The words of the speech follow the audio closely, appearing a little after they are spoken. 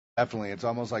Definitely. It's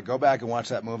almost like go back and watch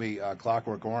that movie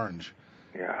Clockwork Orange.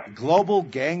 Yeah. Global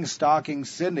gang-stalking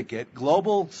syndicate,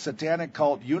 global satanic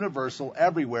cult universal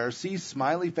everywhere, see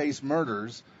smiley face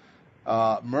murders,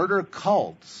 murder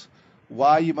cults,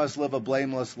 why you must live a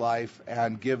blameless life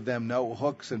and give them no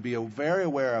hooks and be very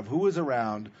aware of who is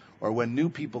around or when new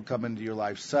people come into your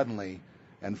life suddenly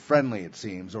and friendly, it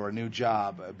seems, or a new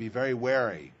job. Be very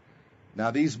wary.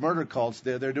 Now, these murder cults,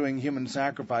 they're doing human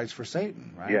sacrifice for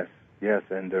Satan, right? Yes,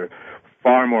 and they're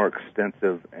far more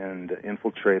extensive and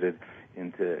infiltrated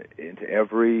into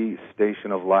every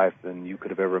station of life than you could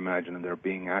have ever imagined, and they're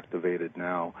being activated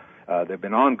now. They've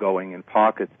been ongoing in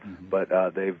pockets, but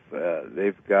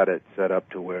they've got it set up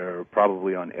to where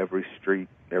probably on every street,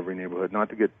 every neighborhood, not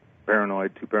to get too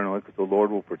paranoid, because the Lord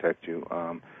will protect you.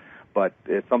 But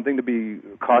it's something to be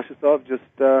cautious of. Just,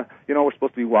 we're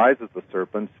supposed to be wise as the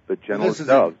serpents, but gentle as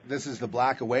doves. This is the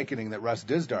Black Awakening that Russ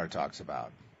Dizdar talks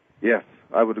about. Yes,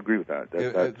 I would agree with that.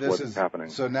 That's what's happening.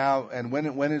 So now, and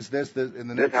when is this? In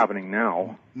the next? It's happening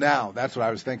now. Now, that's what I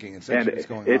was thinking. It's going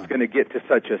on. It's going to get to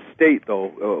such a state, though.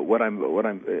 What I'm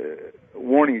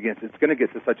warning against, it's going to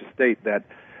get to such a state that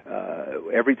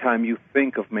every time you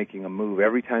think of making a move,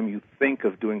 every time you think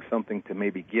of doing something to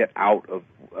maybe get out of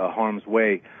harm's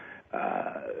way,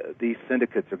 these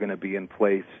syndicates are going to be in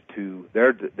place to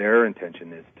their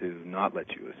intention is to not let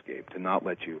you escape, to not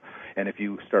let you. And if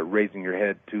you start raising your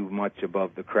head too much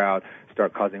above the crowd,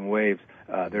 start causing waves,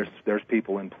 there's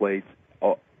people in place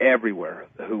everywhere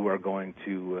who are going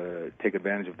to take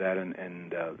advantage of that,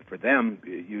 and for them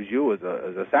use you as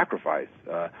a sacrifice,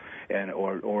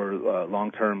 or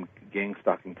long-term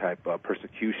gang-stalking type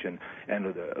persecution.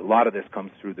 And a lot of this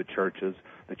comes through the churches.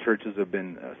 The churches have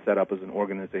been set up as an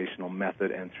organizational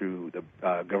method and through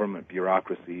the government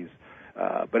bureaucracies.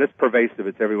 But it's pervasive.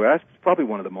 It's everywhere. That's probably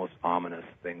one of the most ominous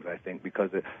things, I think, because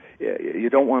you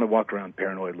don't want to walk around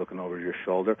paranoid looking over your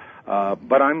shoulder.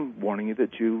 But I'm warning you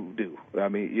that you do. I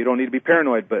mean, you don't need to be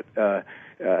paranoid, but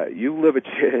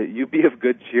you be of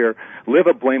good cheer. Live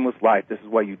a blameless life. This is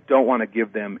why you don't want to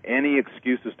give them any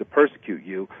excuses to persecute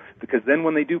you, because then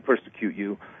when they do persecute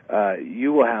you,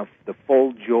 you will have the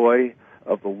full joy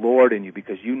of the Lord in you,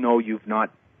 because you know you've not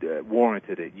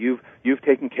warranted it. You've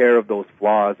taken care of those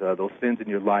flaws, those sins in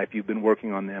your life. You've been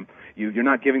working on them. You're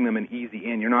not giving them an easy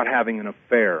in. You're not having an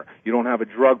affair. You don't have a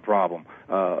drug problem.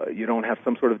 You don't have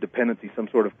some sort of dependency, some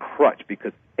sort of crutch,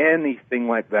 because anything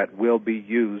like that will be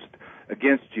used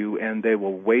against you, and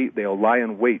they'll lie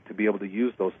in wait to be able to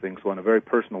use those things. So on a very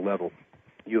personal level,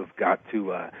 you've got to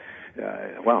wow,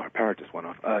 our power just went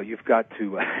off. You've got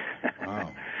to Wow.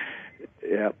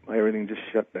 Yeah, everything just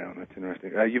shut down. That's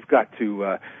interesting. You've got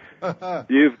to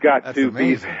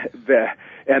be,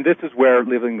 and this is where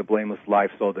living the blameless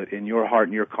life, so that in your heart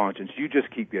and your conscience, you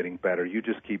just keep getting better. You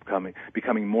just keep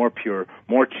becoming more pure,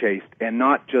 more chaste, and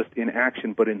not just in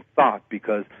action, but in thought,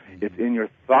 because it's in your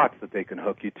thoughts that they can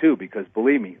hook you too. Because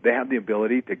believe me, they have the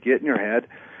ability to get in your head,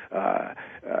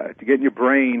 to get in your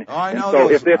brain. Oh, I know. And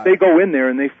so if they go in there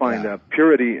and they find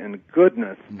purity and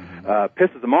goodness,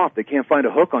 pisses them off. They can't find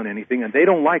a hook on anything, and they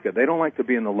don't like it. They don't like to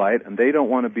be in the light, and they don't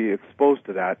want to be exposed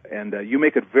to that. And you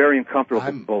make it very uncomfortable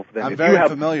for both of them. I'm very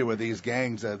familiar with these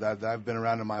gangs. I've been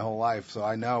around in my whole life, so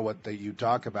I know what you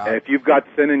talk about. If you've got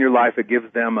sin in your life, it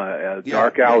gives them a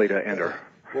dark alley to enter.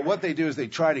 Well, what they do is they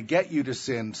try to get you to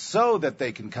sin so that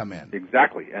they can come in.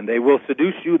 Exactly. And they will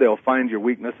seduce you. They'll find your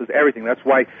weaknesses, everything. That's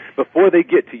why before they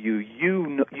get to you,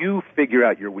 you figure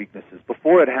out your weaknesses.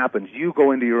 Before it happens, you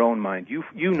go into your own mind. You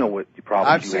know what the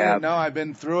problems you have. I've seen it. No, I've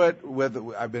been through it.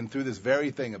 I've been through this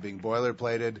very thing of being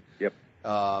boilerplated. Yep.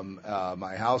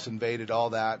 My house invaded, all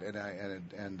that.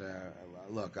 And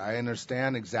look, I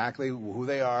understand exactly who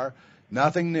they are.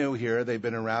 Nothing new here. They've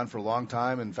been around for a long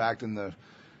time. In fact, in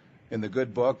the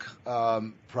good book,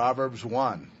 Proverbs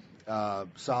 1.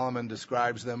 Solomon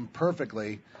describes them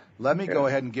perfectly. Let me go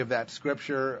ahead and give that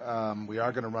scripture. We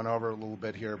are going to run over a little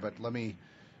bit here, but let me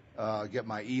get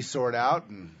my eSword out.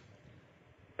 And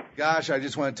gosh, I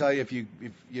just want to tell you, if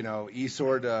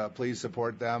eSword, please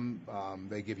support them.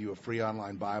 They give you a free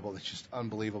online Bible. It's just an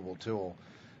unbelievable tool.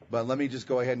 But let me just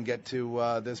go ahead and get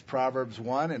to this Proverbs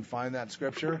 1 and find that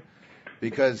scripture.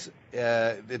 Because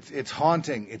it's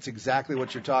haunting. It's exactly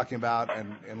what you're talking about,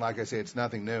 and like I say, it's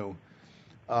nothing new.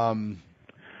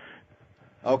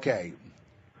 Okay.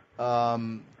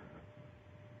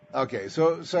 Okay,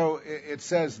 so it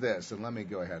says this, and let me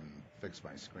go ahead and fix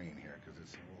my screen here because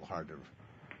it's a little hard to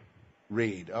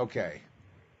read. Okay.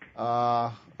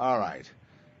 All right.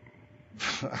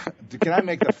 Can I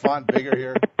make the font bigger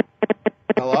here?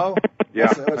 Hello? Yeah,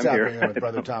 What's happening there with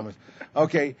Brother Thomas?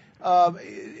 Okay.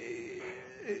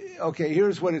 okay,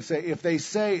 here's what it says. If they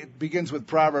say, it begins with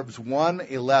Proverbs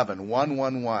 1:11,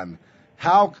 1:11.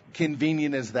 How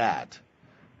convenient is that?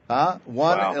 Huh? 1:11.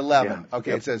 Wow. Yeah.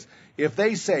 Okay, It says, if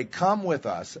they say, come with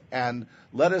us, and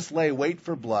let us lay wait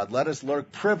for blood, let us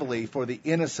lurk privily for the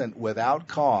innocent without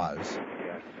cause.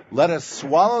 Yes. Let us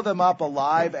swallow them up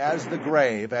alive as the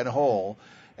grave, and whole,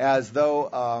 as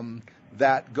though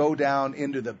that go down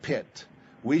into the pit.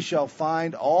 We shall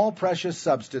find all precious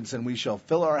substance, and we shall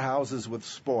fill our houses with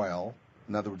spoil.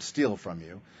 In other words, steal from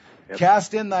you. Yep.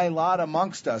 Cast in thy lot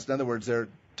amongst us. In other words, they're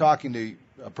talking to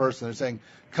a person. They're saying,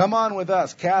 come on with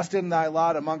us, cast in thy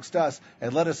lot amongst us,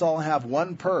 and let us all have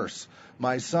one purse.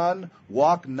 My son,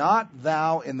 walk not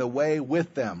thou in the way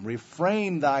with them.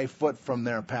 Refrain thy foot from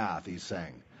their path, he's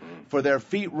saying. For their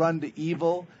feet run to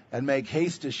evil, and make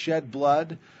haste to shed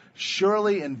blood.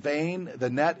 Surely in vain the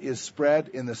net is spread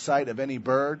in the sight of any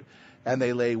bird, and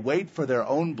they lay wait for their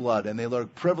own blood, and they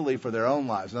lurk privily for their own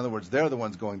lives. In other words, they're the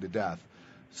ones going to death.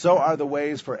 So are the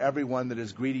ways for everyone that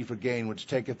is greedy for gain, which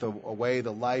taketh away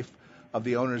the life of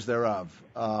the owners thereof.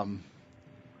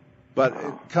 But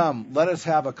come, let us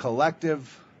have a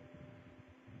collective.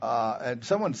 And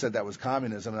someone said that was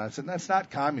communism, and I said that's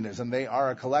not communism. They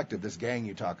are a collective. This gang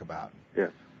you talk about. Yeah.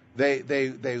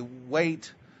 They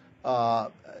wait.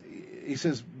 He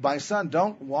says, my son,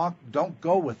 don't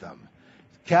go with them.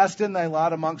 Cast in thy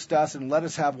lot amongst us, and let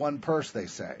us have one purse. They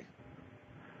say.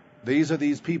 These are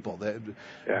these people.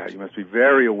 Yeah, you must be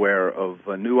very aware of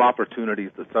new opportunities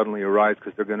that suddenly arise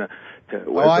because they're going to.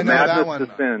 I know that one.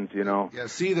 Descends, Yeah,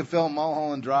 see the film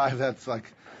Mulholland Drive. That's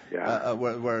like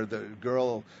where the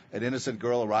girl, an innocent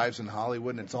girl, arrives in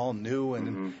Hollywood, and it's all new,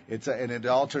 and and it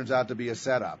all turns out to be a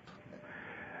setup.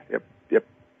 Yep.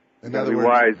 Got to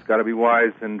be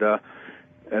wise, and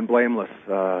blameless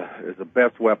is the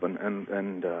best weapon,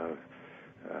 and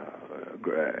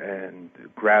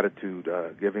gratitude,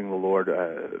 giving the Lord,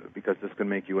 because this can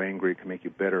make you angry, it can make you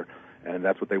bitter, and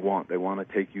that's what they want. They want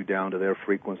to take you down to their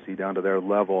frequency, down to their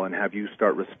level, and have you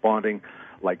start responding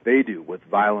like they do, with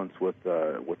violence, with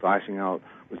lashing out,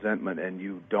 resentment, and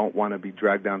you don't want to be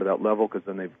dragged down to that level, because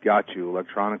then they've got you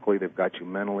electronically, they've got you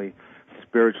mentally,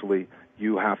 spiritually.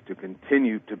 You have to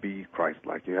continue to be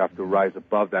Christ-like. You have to rise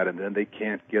above that, and then they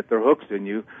can't get their hooks in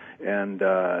you, and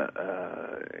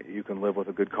you can live with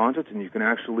a good conscience, and you can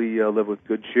actually live with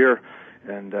good cheer,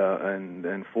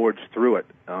 and forge through it.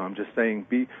 I'm just saying,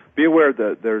 be aware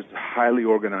that there's highly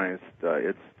organized.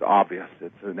 It's obvious.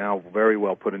 It's now very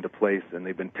well put into place, and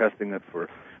they've been testing it for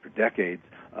decades.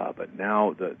 But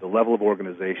now the level of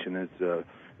organization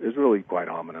is really quite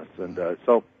ominous, and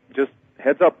so just.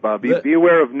 Heads up, be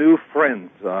aware of new friends,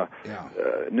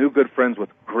 new good friends with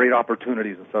great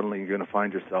opportunities, and suddenly you're going to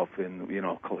find yourself in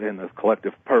the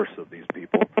collective purse of these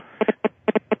people.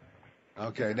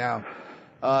 Okay, now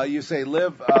you say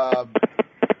live.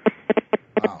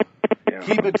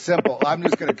 Keep it simple. I'm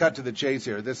just going to cut to the chase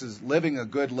here. This is living a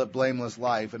good, blameless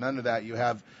life, and under that you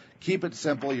have keep it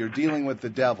simple. You're dealing with the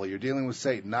devil. You're dealing with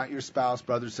Satan, not your spouse,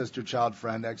 brother, sister, child,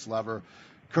 friend, ex-lover.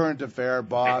 Current affair,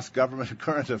 boss, government,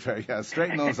 current affair. Yeah,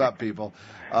 straighten those up, people.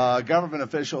 Government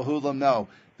official, hoodlum, no.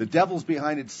 The devil's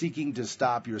behind it, seeking to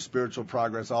stop your spiritual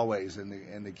progress always,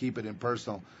 and to keep it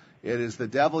impersonal. It is the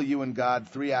devil, you, and God,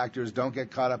 three actors. Don't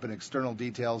get caught up in external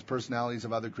details, personalities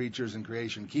of other creatures and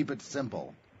creation. Keep it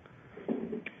simple.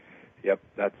 Yep,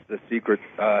 that's the secret.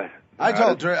 I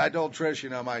told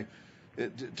Trish,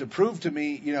 to prove to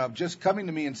me, just coming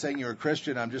to me and saying you're a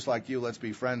Christian, I'm just like you, let's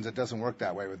be friends. It doesn't work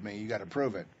that way with me. You got to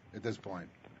prove it at this point.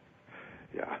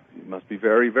 Yeah, you must be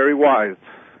very, very wise.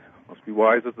 Must be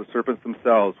wise as the serpents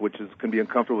themselves, which can be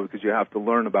uncomfortable because you have to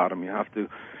learn about them. You have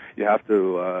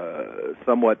to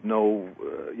somewhat know.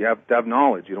 You have to have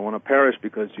knowledge. You don't want to perish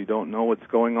because you don't know what's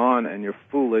going on, and you're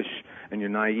foolish and you're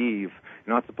naive.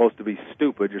 You're not supposed to be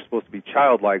stupid. You're supposed to be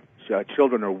childlike.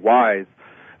 Children are wise.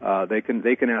 They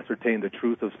can ascertain the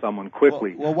truth of someone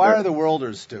quickly. Well, why are the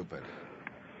worlders stupid?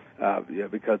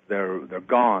 Because they're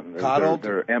gone.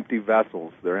 They're empty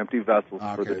vessels. They're empty vessels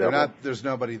for the devil. There's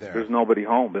nobody there. There's nobody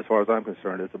home, as far as I'm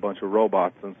concerned. It's a bunch of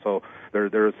robots, and so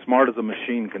they're as smart as a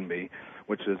machine can be,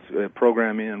 which is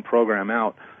program in, program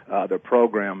out. They're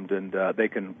programmed, and they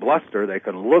can bluster. They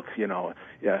can look.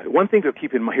 Yeah. One thing to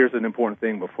keep in mind. Here's an important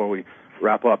thing before we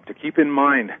wrap up. To keep in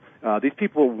mind, these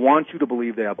people want you to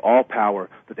believe they have all power,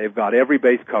 that they've got every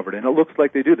base covered, and it looks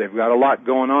like they do. They've got a lot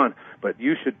going on, but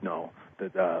you should know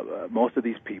that most of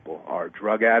these people are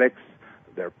drug addicts,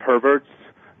 they're perverts,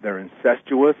 they're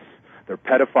incestuous, They're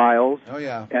pedophiles. Oh,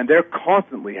 yeah. And they're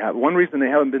constantly one reason they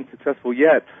haven't been successful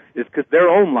yet is because their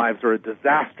own lives are a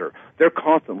disaster. They're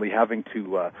constantly having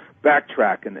to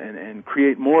backtrack and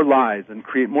create more lies and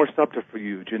create more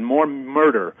subterfuge and more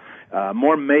murder,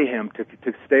 more mayhem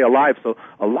to stay alive. So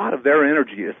a lot of their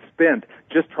energy is spent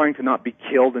just trying to not be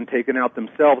killed and taken out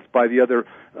themselves by the other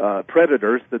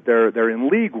predators that they're in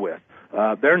league with.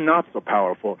 They're not so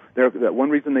powerful. One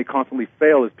reason they constantly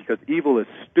fail is because evil is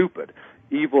stupid.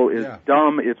 Evil is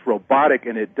dumb, it's robotic,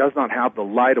 and it does not have the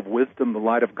light of wisdom, the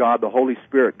light of God, the Holy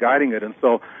Spirit guiding it. And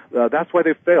so that's why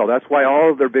they fail. That's why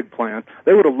all of their big plans,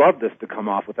 they would have loved this to come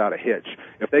off without a hitch.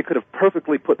 If they could have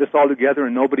perfectly put this all together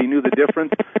and nobody knew the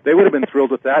difference, they would have been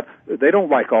thrilled with that. They don't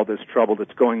like all this trouble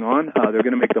that's going on. They're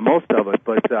going to make the most of it.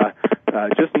 But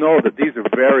just know that these are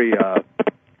very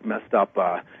messed up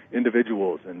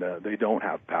individuals, and they don't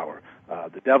have power.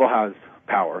 The devil has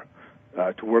power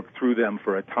to work through them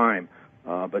for a time.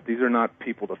 But these are not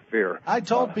people to fear. I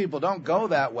told people, don't go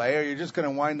that way, or you're just going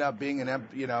to wind up being an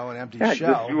empty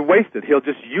shell. You're wasted. He'll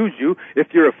just use you. If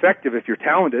you're effective, if you're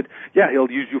talented, he'll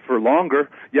use you for longer.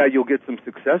 You'll get some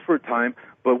success for a time.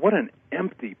 But what an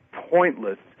empty,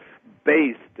 pointless,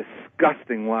 base,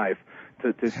 disgusting life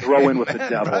to throw in with the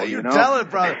devil. Brother, you tell it,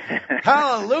 brother.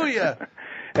 Hallelujah.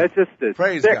 It's just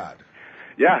praise sick. God.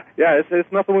 Yeah,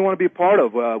 it's nothing we want to be a part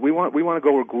of. We want to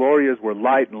go where glory is, where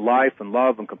light and life and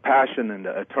love and compassion and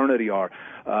eternity are.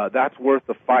 That's worth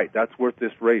the fight. That's worth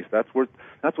this race. That's what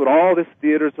all this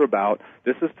theaters are about.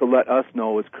 This is to let us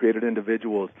know as created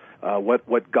individuals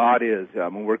what God is.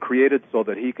 We're created so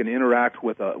that He can interact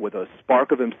with a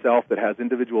spark of Himself that has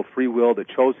individual free will, that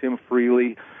chose Him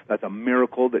freely. That's a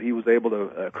miracle that He was able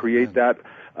to create that.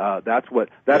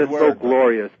 That is so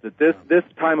glorious that this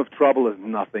time of trouble is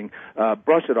nothing.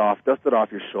 Brush it off, dust it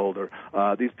off your shoulder.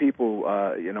 These people,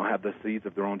 have the seeds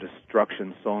of their own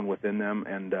destruction sown within them,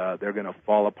 and they're going to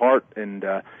fall apart. And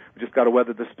we just got to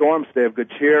weather the storm, stay of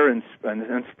good cheer, and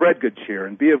spread good cheer,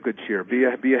 and be of good cheer. Be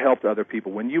a help to other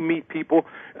people. When you meet people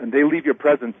and they leave your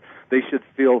presence, they should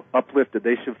feel uplifted.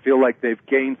 They should feel like they've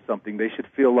gained something. They should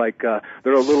feel like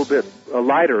they're a little bit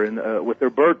lighter with their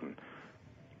burden.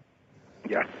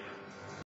 Yes.